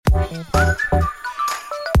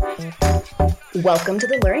Welcome to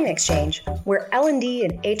the Learning Exchange, where L&D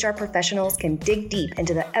and HR professionals can dig deep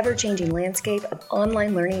into the ever-changing landscape of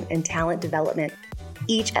online learning and talent development.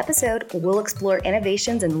 Each episode, we'll explore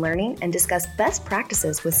innovations in learning and discuss best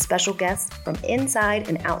practices with special guests from inside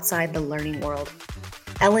and outside the learning world.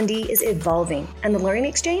 L&D is evolving, and the Learning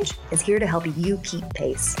Exchange is here to help you keep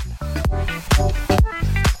pace.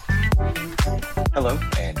 Hello,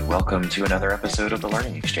 and welcome to another episode of the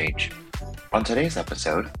Learning Exchange. On today's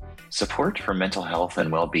episode, support for mental health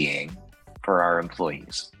and well-being for our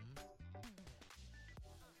employees.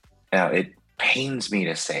 Now, it pains me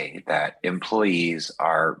to say that employees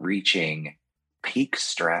are reaching peak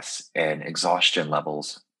stress and exhaustion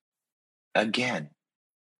levels again.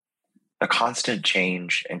 The constant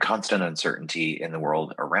change and constant uncertainty in the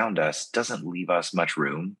world around us doesn't leave us much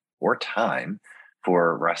room or time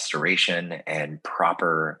for restoration and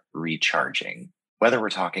proper recharging, whether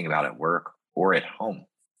we're talking about at work or at home.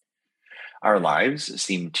 Our lives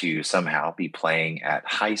seem to somehow be playing at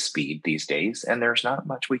high speed these days, and there's not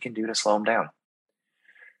much we can do to slow them down.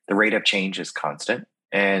 The rate of change is constant,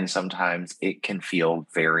 and sometimes it can feel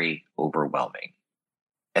very overwhelming.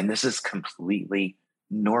 And this is completely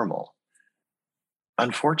normal.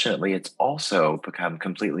 Unfortunately, it's also become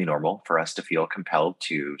completely normal for us to feel compelled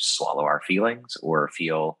to swallow our feelings or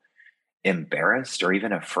feel embarrassed or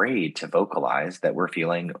even afraid to vocalize that we're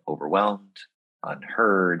feeling overwhelmed,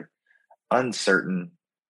 unheard, uncertain,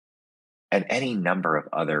 and any number of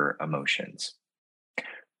other emotions.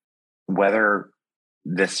 Whether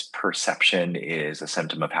this perception is a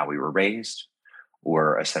symptom of how we were raised,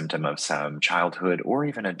 or a symptom of some childhood or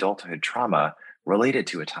even adulthood trauma related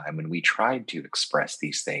to a time when we tried to express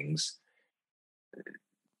these things,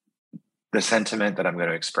 the sentiment that I'm going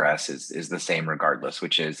to express is the same regardless,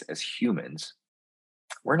 which is, as humans,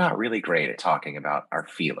 we're not really great at talking about our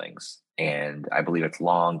feelings. And I believe it's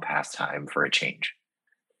long past time for a change.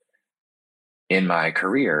 In my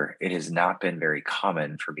career, it has not been very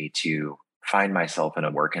common for me to find myself in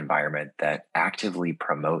a work environment that actively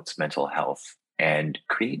promotes mental health and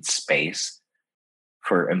creates space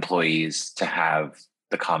for employees to have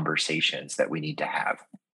the conversations that we need to have.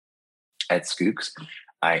 At Schoox,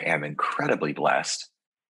 I am incredibly blessed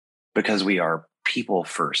because we are people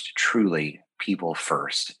first, truly people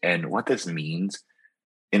first. And what this means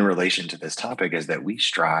in relation to this topic is that we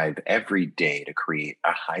strive every day to create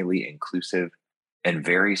a highly inclusive and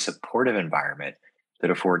very supportive environment that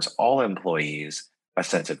affords all employees a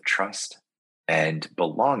sense of trust and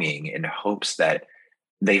belonging in hopes that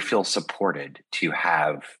they feel supported to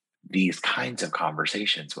have these kinds of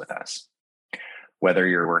conversations with us. Whether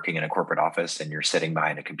you're working in a corporate office and you're sitting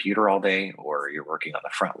behind a computer all day, or you're working on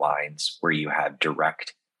the front lines where you have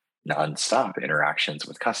direct, nonstop interactions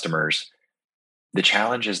with customers, the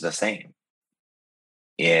challenge is the same.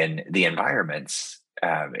 In the environments,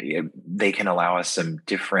 they can allow us some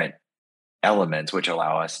different elements which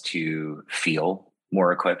allow us to feel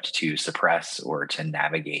more equipped to suppress or to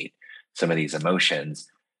navigate some of these emotions.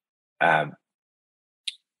 But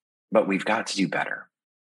we've got to do better.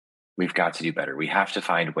 We've got to do better. We have to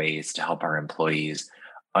find ways to help our employees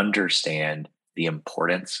understand the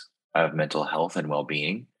importance of mental health and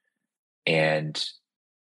well-being, and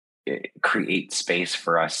create space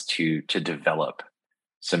for us to develop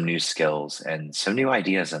some new skills and some new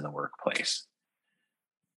ideas in the workplace.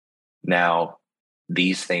 Now,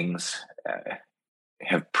 these things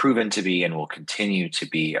have proven to be and will continue to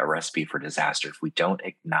be a recipe for disaster if we don't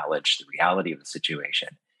acknowledge the reality of the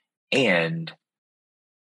situation and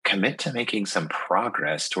commit to making some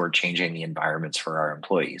progress toward changing the environments for our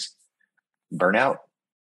employees. Burnout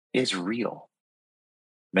is real.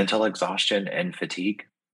 Mental exhaustion and fatigue,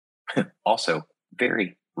 also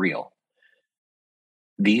very real.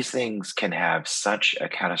 These things can have such a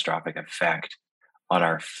catastrophic effect on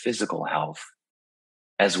our physical health,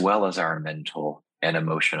 as well as our mental and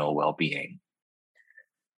emotional well-being.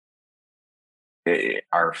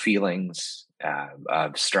 Our feelings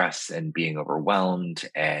of stress and being overwhelmed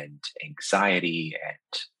and anxiety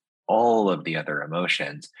and all of the other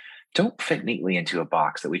emotions don't fit neatly into a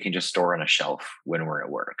box that we can just store on a shelf when we're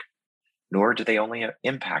at work, nor do they only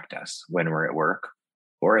impact us when we're at work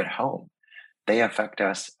or at home. They affect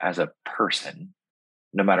us as a person,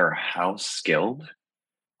 no matter how skilled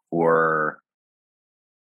or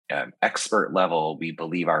expert level we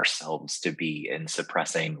believe ourselves to be in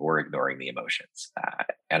suppressing or ignoring the emotions.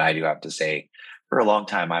 And I do have to say, for a long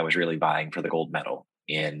time, I was really vying for the gold medal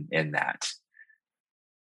in that.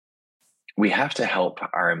 We have to help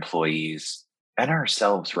our employees and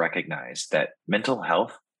ourselves recognize that mental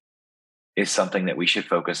health is something that we should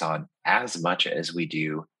focus on as much as we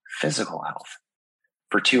do physical health.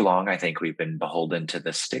 For too long, I think we've been beholden to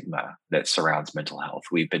the stigma that surrounds mental health.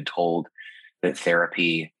 We've been told that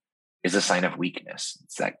therapy is a sign of weakness.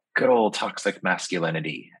 It's that good old toxic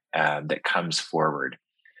masculinity that comes forward.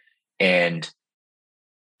 And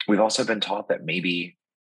we've also been taught that maybe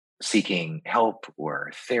seeking help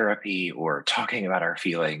or therapy or talking about our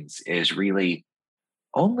feelings is really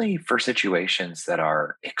only for situations that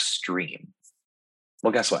are extreme.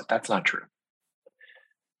 Well, guess what? That's not true.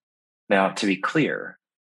 Now, to be clear,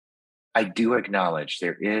 I do acknowledge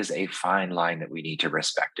there is a fine line that we need to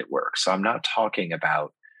respect at work. So I'm not talking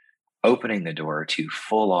about opening the door to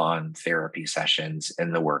full on therapy sessions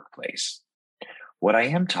in the workplace. What I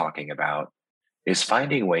am talking about is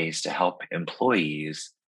finding ways to help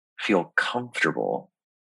employees feel comfortable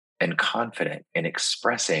and confident in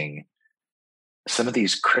expressing some of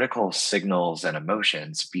these critical signals and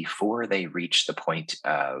emotions before they reach the point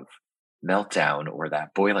of meltdown or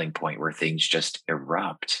that boiling point where things just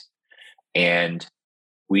erupt. And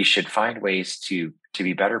we should find ways to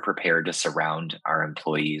be better prepared to surround our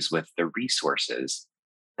employees with the resources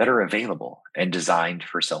that are available and designed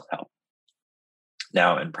for self-help.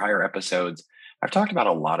 Now, in prior episodes, I've talked about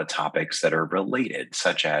a lot of topics that are related,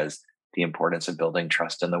 such as the importance of building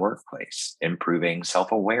trust in the workplace, improving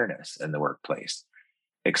self-awareness in the workplace,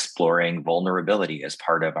 exploring vulnerability as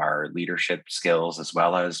part of our leadership skills, as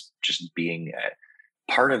well as just being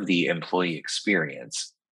a part of the employee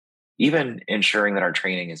experience. Even ensuring that our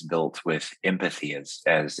training is built with empathy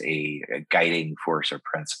as a guiding force or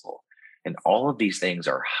principle. And all of these things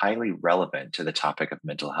are highly relevant to the topic of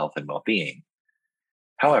mental health and well-being.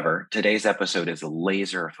 However, today's episode is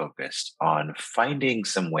laser focused on finding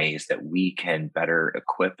some ways that we can better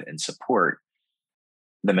equip and support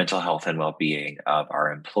the mental health and well-being of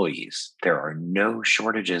our employees. There are no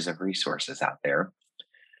shortages of resources out there.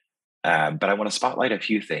 But I want to spotlight a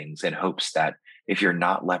few things in hopes that if you're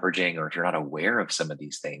not leveraging or if you're not aware of some of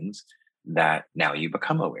these things, that now you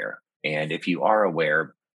become aware. And if you are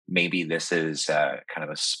aware, maybe this is kind of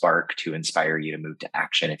a spark to inspire you to move to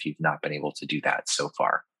action if you've not been able to do that so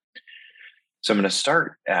far. So I'm going to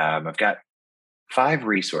start. I've got 5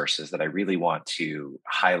 resources that I really want to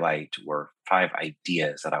highlight, or 5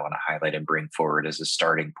 ideas that I want to highlight and bring forward as a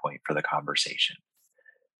starting point for the conversation.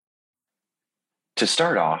 To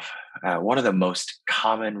start off, one of the most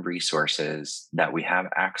common resources that we have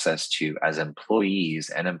access to as employees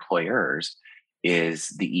and employers is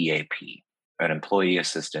the EAP, an employee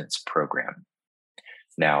assistance program.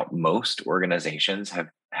 Now, most organizations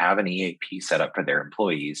have an EAP set up for their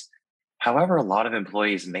employees. However, a lot of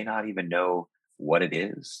employees may not even know what it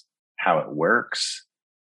is, how it works,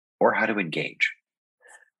 or how to engage.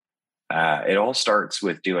 It all starts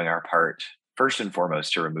with doing our part, first and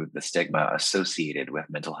foremost, to remove the stigma associated with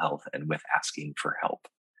mental health and with asking for help.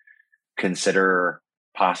 Consider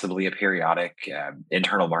possibly a periodic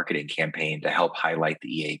internal marketing campaign to help highlight the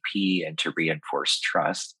EAP and to reinforce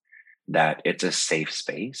trust that it's a safe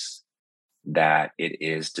space, that it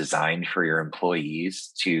is designed for your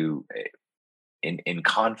employees to, in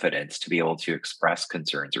confidence, to be able to express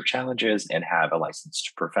concerns or challenges and have a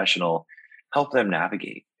licensed professional help them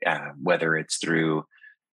navigate, whether it's through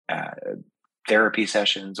therapy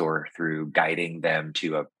sessions or through guiding them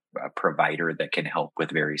to a provider that can help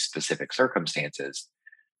with very specific circumstances.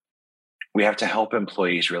 We have to help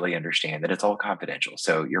employees really understand that it's all confidential.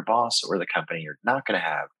 So your boss or the company are not going to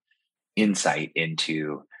have insight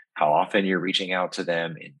into how often you're reaching out to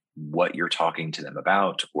them and what you're talking to them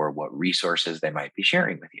about or what resources they might be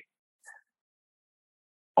sharing with you.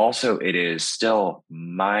 Also, it is still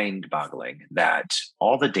mind-boggling that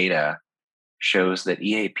all the data shows that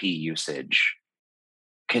EAP usage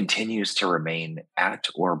continues to remain at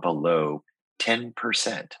or below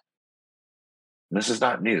 10%. This is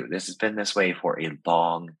not new. This has been this way for a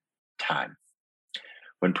long time.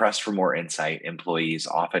 When pressed for more insight, employees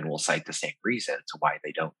often will cite the same reasons why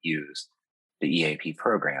they don't use the EAP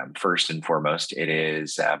program. First and foremost, it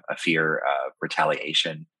is a fear of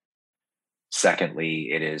retaliation.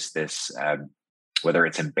 Secondly, it is this, whether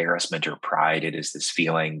it's embarrassment or pride, it is this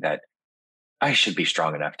feeling that I should be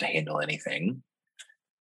strong enough to handle anything.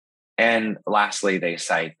 And lastly, they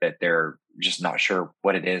cite that they're just not sure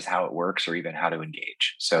what it is, how it works, or even how to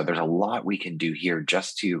engage. So there's a lot we can do here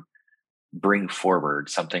just to bring forward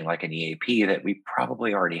something like an EAP that we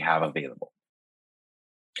probably already have available.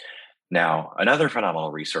 Now, another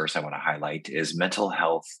phenomenal resource I want to highlight is mental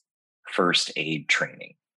health first aid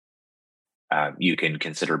training. You can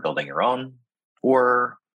consider building your own,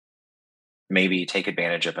 or maybe take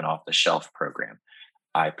advantage of an off-the-shelf program.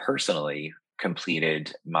 I personally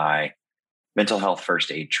completed my mental health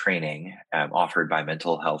first aid training offered by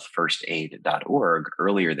mentalhealthfirstaid.org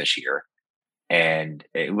earlier this year, and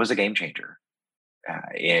it was a game changer.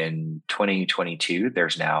 In 2022,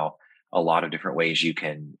 there's now a lot of different ways you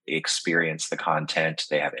can experience the content.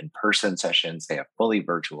 They have in-person sessions, they have fully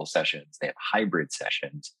virtual sessions, they have hybrid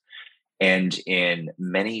sessions. And in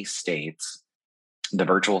many states, the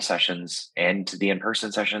virtual sessions and the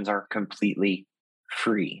in-person sessions are completely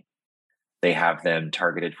free. They have them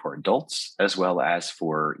targeted for adults as well as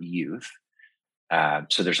for youth.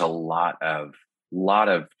 So there's a lot of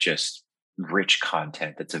just rich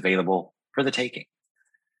content that's available for the taking.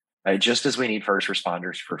 Just as we need first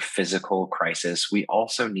responders for physical crisis, we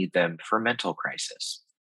also need them for mental crisis.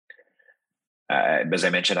 As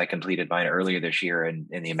I mentioned, I completed mine earlier this year, and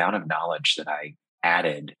the amount of knowledge that I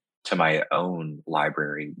added to my own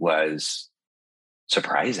library was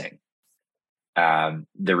surprising.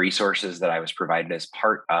 The resources that I was provided as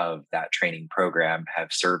part of that training program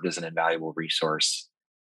have served as an invaluable resource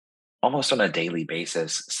almost on a daily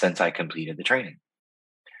basis since I completed the training.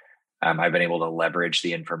 I've been able to leverage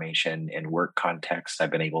the information in work context. I've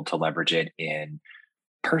been able to leverage it in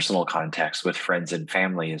personal context with friends and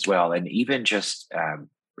family as well. And even just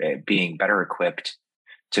being better equipped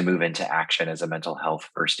to move into action as a mental health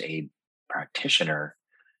first aid practitioner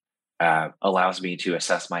allows me to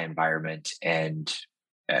assess my environment and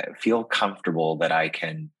feel comfortable that I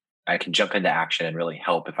can jump into action and really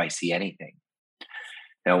help if I see anything.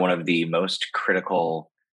 Now, one of the most critical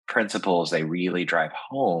principles they really drive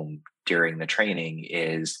home during the training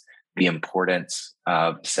is the importance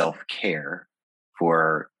of self-care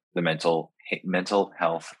for the mental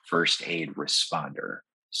health first aid responder.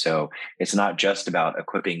 So it's not just about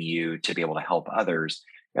equipping you to be able to help others.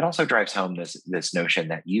 It also drives home this notion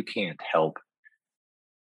that you can't help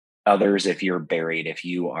others if you're buried, if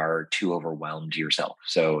you are too overwhelmed yourself.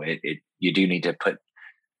 So you do need to put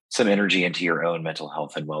some energy into your own mental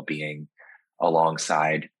health and well-being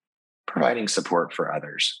alongside providing support for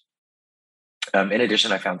others. In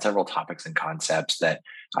addition, I found several topics and concepts that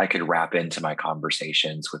I could wrap into my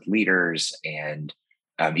conversations with leaders and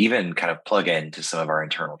even kind of plug into some of our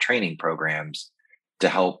internal training programs to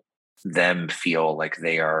help them feel like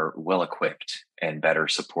they are well equipped and better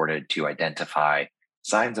supported to identify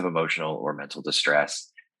signs of emotional or mental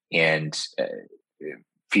distress and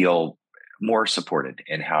feel more supported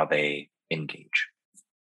in how they engage.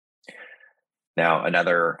 Now,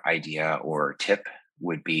 another idea or tip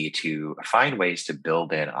would be to find ways to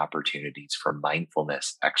build in opportunities for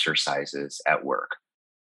mindfulness exercises at work.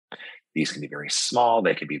 These can be very small,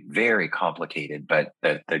 they can be very complicated, but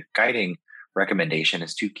the guiding recommendation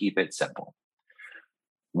is to keep it simple.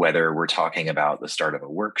 Whether we're talking about the start of a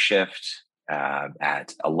work shift,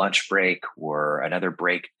 at a lunch break, or another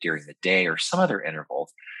break during the day, or some other interval,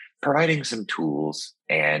 providing some tools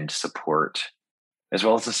and support, as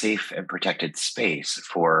well as a safe and protected space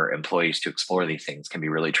for employees to explore these things, can be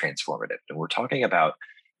really transformative. And we're talking about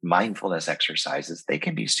mindfulness exercises. They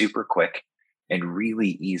can be super quick and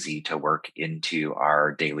really easy to work into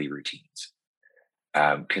our daily routines.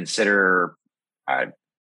 Consider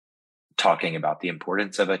talking about the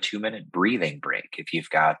importance of a 2-minute breathing break. If you've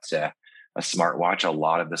got a smartwatch, a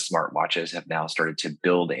lot of the smartwatches have now started to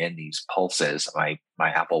build in these pulses. My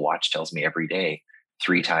Apple Watch tells me every day,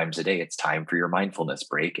 3 times a day, it's time for your mindfulness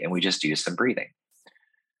break, and we just do some breathing.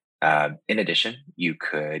 In addition, you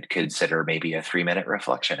could consider maybe a 3-minute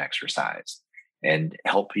reflection exercise and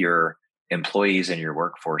help your employees and your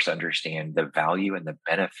workforce understand the value and the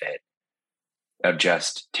benefit of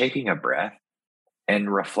just taking a breath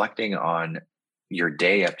and reflecting on your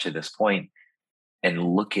day up to this point and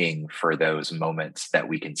looking for those moments that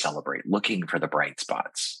we can celebrate, looking for the bright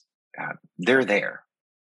spots. They're there.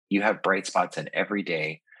 You have bright spots in every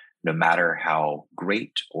day, no matter how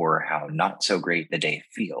great or how not so great the day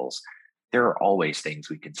feels. There are always things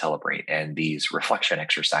we can celebrate. And these reflection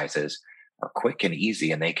exercises are quick and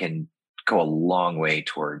easy, and they can go a long way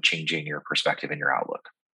toward changing your perspective and your outlook.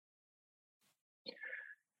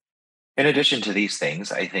 In addition to these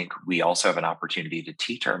things, I think we also have an opportunity to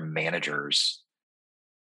teach our managers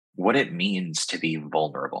what it means to be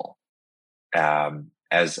vulnerable.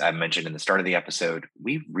 As I mentioned in the start of the episode,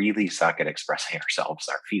 we really suck at expressing ourselves,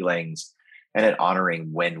 our feelings, and at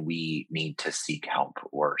honoring when we need to seek help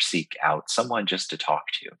or seek out someone just to talk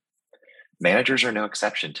to. Managers are no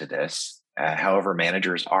exception to this. However,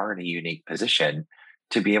 managers are in a unique position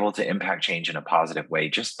to be able to impact change in a positive way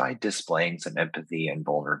just by displaying some empathy and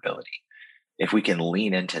vulnerability. If we can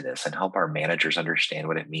lean into this and help our managers understand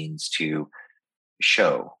what it means to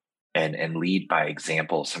show and lead by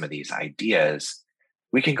example some of these ideas,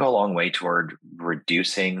 we can go a long way toward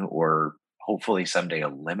reducing or hopefully someday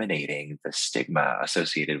eliminating the stigma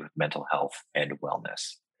associated with mental health and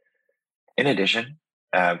wellness. In addition,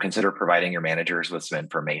 consider providing your managers with some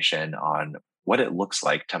information on what it looks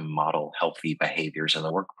like to model healthy behaviors in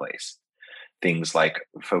the workplace. Things like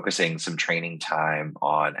focusing some training time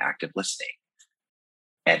on active listening,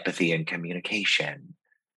 empathy and communication,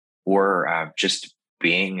 or just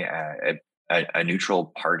being a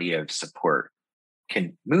neutral party of support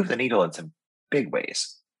can move the needle in some big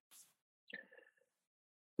ways.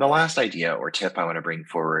 The last idea or tip I want to bring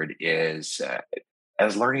forward is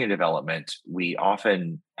as learning and development, we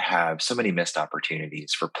often have so many missed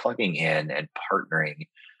opportunities for plugging in and partnering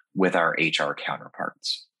with our HR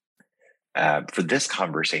counterparts. For this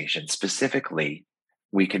conversation specifically,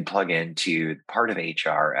 we can plug into part of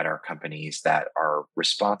HR at our companies that are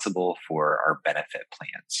responsible for our benefit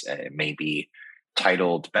plans. It may be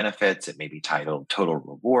titled benefits, it may be titled total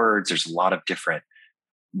rewards. There's a lot of different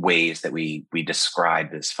ways that we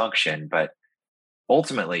describe this function, but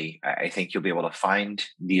ultimately, I think you'll be able to find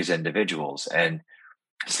these individuals and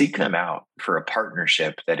seek them out for a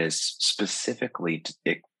partnership that is specifically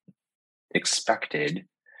expected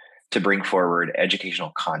to bring forward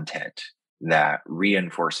educational content that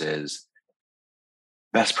reinforces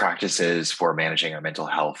best practices for managing our mental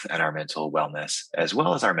health and our mental wellness, as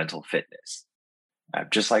well as our mental fitness.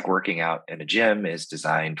 Just like working out in a gym is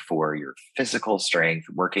designed for your physical strength,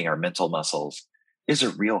 working our mental muscles is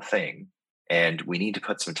a real thing. And we need to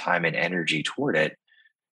put some time and energy toward it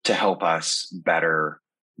to help us better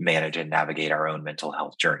manage and navigate our own mental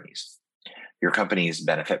health journeys. Your company's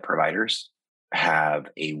benefit providers have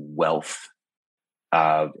a wealth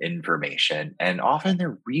of information, and often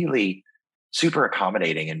they're really super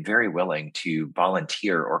accommodating and very willing to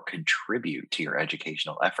volunteer or contribute to your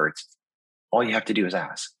educational efforts. All you have to do is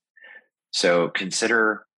ask. So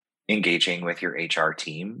consider engaging with your HR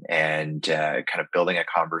team and kind of building a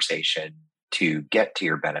conversation to get to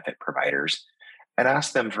your benefit providers and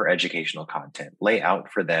ask them for educational content. Lay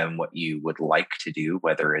out for them what you would like to do,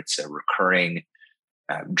 whether it's a recurring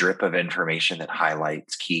drip of information that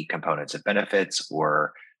highlights key components of benefits,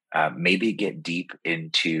 or maybe get deep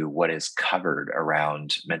into what is covered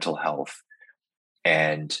around mental health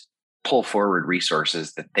and pull forward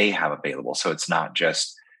resources that they have available. So it's not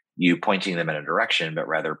just you pointing them in a direction, but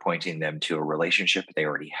rather pointing them to a relationship they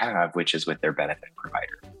already have, which is with their benefit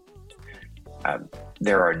provider.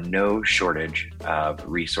 There are no shortage of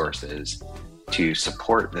resources to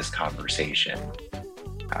support this conversation.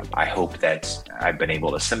 I hope that I've been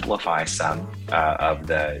able to simplify some of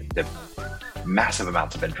the massive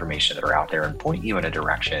amounts of information that are out there and point you in a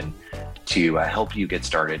direction to help you get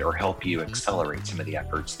started or help you accelerate some of the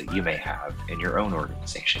efforts that you may have in your own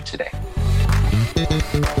organization today.